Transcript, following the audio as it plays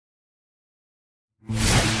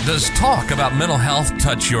Does talk about mental health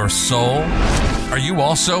touch your soul? Are you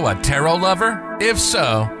also a tarot lover? If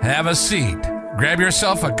so, have a seat, grab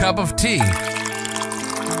yourself a cup of tea,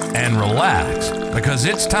 and relax, because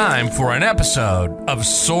it's time for an episode of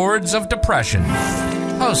Swords of Depression,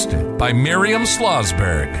 hosted by Miriam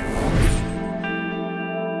Schlossberg.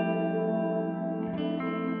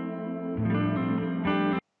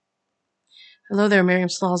 Hello there, Miriam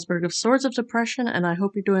Schlossberg of Swords of Depression, and I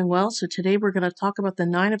hope you're doing well. So today we're going to talk about the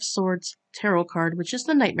Nine of Swords tarot card, which is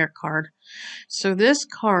the Nightmare card. So this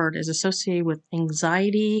card is associated with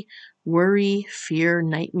anxiety, worry, fear,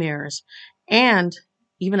 nightmares, and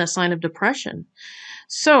even a sign of depression.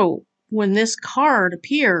 So when this card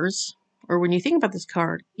appears, or when you think about this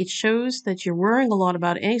card, it shows that you're worrying a lot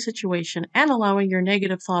about any situation and allowing your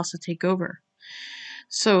negative thoughts to take over.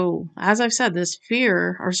 So, as I've said, this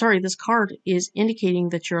card is indicating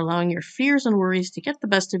that you're allowing your fears and worries to get the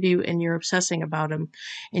best of you and you're obsessing about them.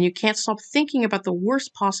 And you can't stop thinking about the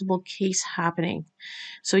worst possible case happening.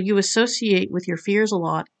 So you associate with your fears a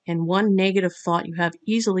lot, and one negative thought you have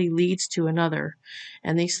easily leads to another.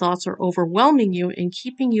 And these thoughts are overwhelming you and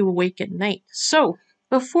keeping you awake at night. So,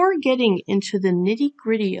 before getting into the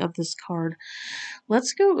nitty-gritty of this card,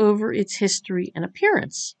 let's go over its history and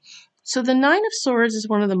appearance. So the Nine of Swords is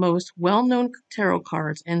one of the most well-known tarot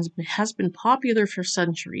cards and has been popular for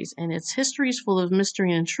centuries, and its history is full of mystery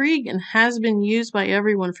and intrigue and has been used by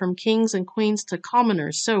everyone from kings and queens to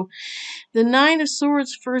commoners. So the Nine of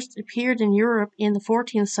Swords first appeared in Europe in the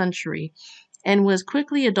 14th century and was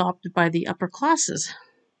quickly adopted by the upper classes.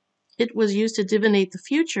 It was used to divinate the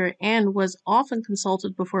future and was often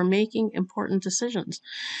consulted before making important decisions.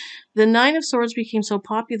 The Nine of Swords became so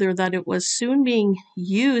popular that it was soon being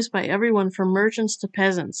used by everyone from merchants to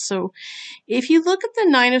peasants. So if you look at the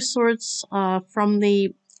Nine of Swords from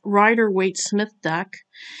the Rider-Waite-Smith deck,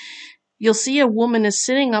 you'll see a woman is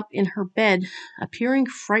sitting up in her bed, appearing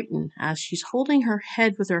frightened as she's holding her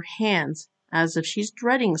head with her hands, as if she's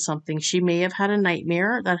dreading something. She may have had a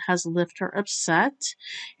nightmare that has left her upset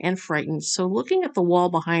and frightened. So looking at the wall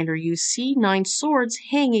behind her, you see 9 swords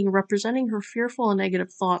hanging, representing her fearful and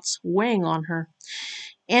negative thoughts weighing on her.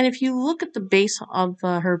 And if you look at the base of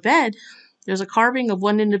her bed, there's a carving of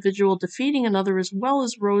one individual defeating another, as well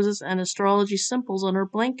as roses and astrology symbols on her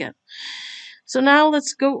blanket. So now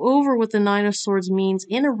let's go over what the Nine of Swords means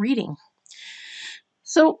in a reading.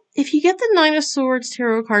 So, if you get the Nine of Swords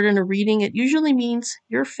tarot card in a reading, it usually means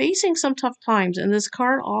you're facing some tough times, and this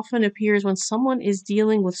card often appears when someone is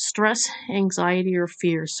dealing with stress, anxiety, or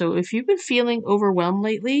fear. So, if you've been feeling overwhelmed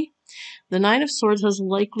lately, the Nine of Swords has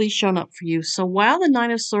likely shown up for you. So, while the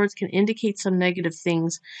Nine of Swords can indicate some negative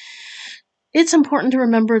things, it's important to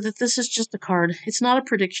remember that this is just a card. It's not a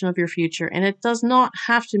prediction of your future, and it does not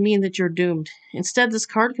have to mean that you're doomed. Instead, this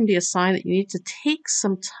card can be a sign that you need to take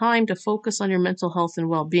some time to focus on your mental health and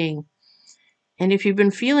well-being. And if you've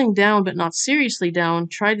been feeling down but not seriously down,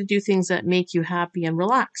 try to do things that make you happy and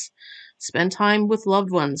relax. Spend time with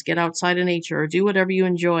loved ones, get outside in nature, or do whatever you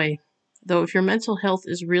enjoy. Though if your mental health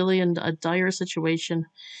is really in a dire situation,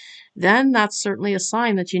 then that's certainly a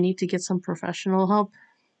sign that you need to get some professional help.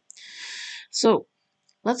 So,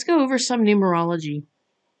 let's go over some numerology.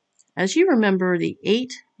 As you remember, the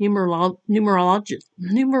 8 numerologically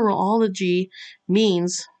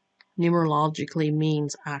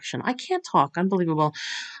means action. I can't talk, unbelievable.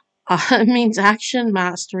 It means action,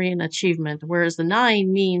 mastery, and achievement, whereas the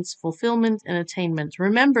 9 means fulfillment and attainment.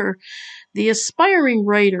 Remember, the aspiring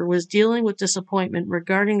writer was dealing with disappointment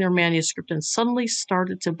regarding their manuscript and suddenly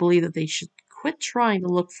started to believe that they should quit trying to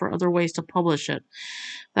look for other ways to publish it.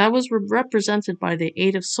 That was represented by the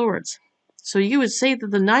 8 of Swords. So you would say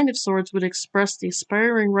that the 9 of Swords would express the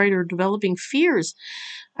aspiring writer developing fears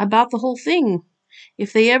about the whole thing.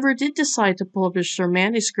 If they ever did decide to publish their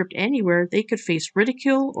manuscript anywhere, they could face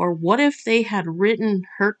ridicule, or what if they had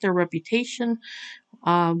hurt their reputation?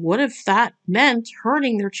 What if that meant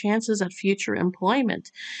hurting their chances at future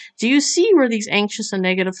employment? Do you see where these anxious and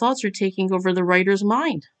negative thoughts are taking over the writer's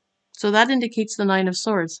mind? So that indicates the 9 of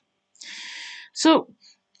Swords. So,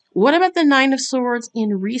 what about the 9 of Swords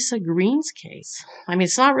in Risa Green's case? I mean,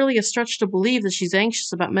 it's not really a stretch to believe that she's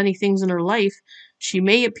anxious about many things in her life. She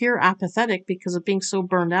may appear apathetic because of being so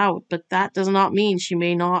burned out, but that does not mean she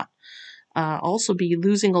may not also be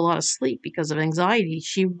losing a lot of sleep because of anxiety.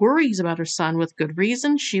 She worries about her son with good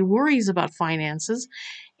reason. She worries about finances,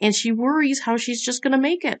 and she worries how she's just going to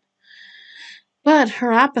make it. But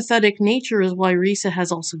her apathetic nature is why Risa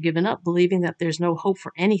has also given up, believing that there's no hope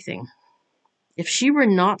for anything. If she were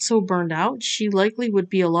not so burned out, she likely would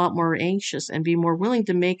be a lot more anxious and be more willing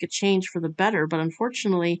to make a change for the better. But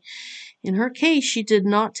unfortunately, In her case, she did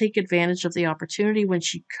not take advantage of the opportunity when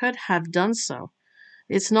she could have done so.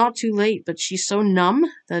 It's not too late, but she's so numb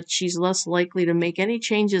that she's less likely to make any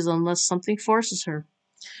changes unless something forces her.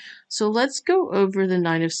 So let's go over the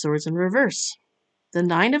Nine of Swords in reverse. The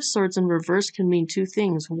Nine of Swords in reverse can mean two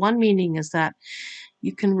things. One meaning is that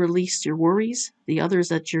you can release your worries. The other is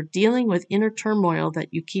that you're dealing with inner turmoil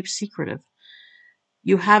that you keep secretive.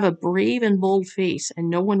 You have a brave and bold face, and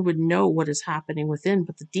no one would know what is happening within,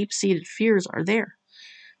 but the deep-seated fears are there.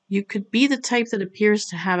 You could be the type that appears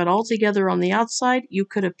to have it all together on the outside. You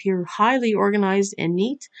could appear highly organized and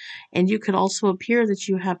neat, and you could also appear that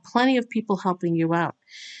you have plenty of people helping you out.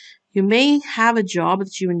 You may have a job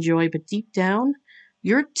that you enjoy, but deep down,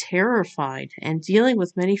 you're terrified and dealing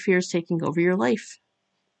with many fears taking over your life.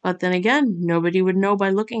 But then again, nobody would know by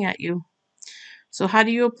looking at you. So how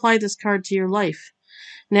do you apply this card to your life?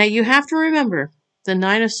 Now, you have to remember, the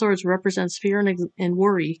Nine of Swords represents fear and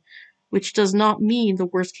worry, which does not mean the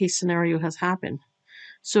worst-case scenario has happened.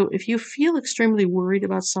 So if you feel extremely worried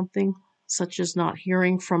about something, such as not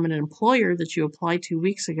hearing from an employer that you applied 2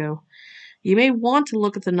 weeks ago, you may want to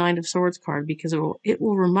look at the Nine of Swords card because it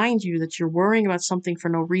will remind you that you're worrying about something for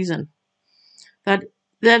no reason. That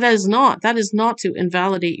is not to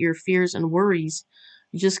invalidate your fears and worries.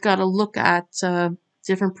 You just got to look at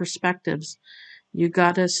different perspectives. You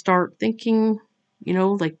got to start thinking,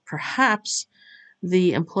 like perhaps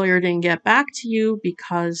the employer didn't get back to you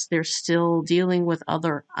because they're still dealing with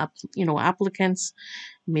other, applicants.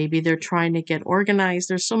 Maybe they're trying to get organized.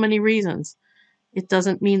 There's so many reasons. It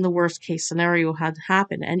doesn't mean the worst case scenario had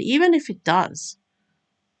happened. And even if it does,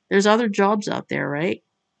 there's other jobs out there, right?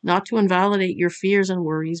 Not to invalidate your fears and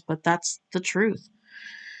worries, but that's the truth.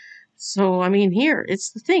 So, here, it's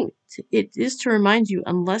the thing. It is to remind you,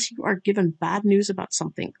 unless you are given bad news about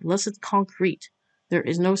something, unless it's concrete, there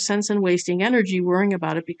is no sense in wasting energy worrying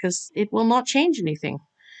about it because it will not change anything.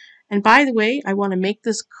 And by the way, I want to make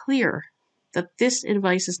this clear that this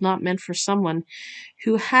advice is not meant for someone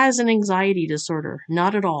who has an anxiety disorder.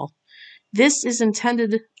 Not at all. This is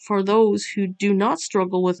intended for those who do not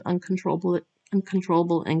struggle with uncontrollable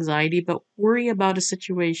anxiety, but worry about a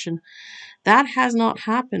situation that has not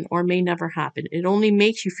happened or may never happen. It only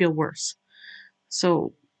makes you feel worse.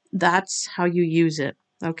 So that's how you use it.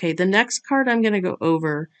 Okay, the next card I'm going to go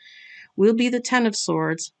over will be the Ten of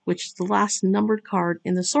Swords, which is the last numbered card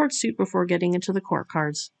in the sword suit before getting into the court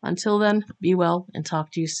cards. Until then, be well and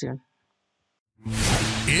talk to you soon.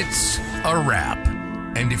 It's a wrap.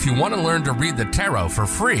 And if you want to learn to read the tarot for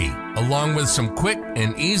free, along with some quick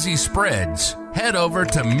and easy spreads, head over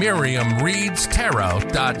to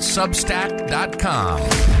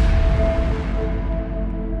MiriamReadsTarot.substack.com.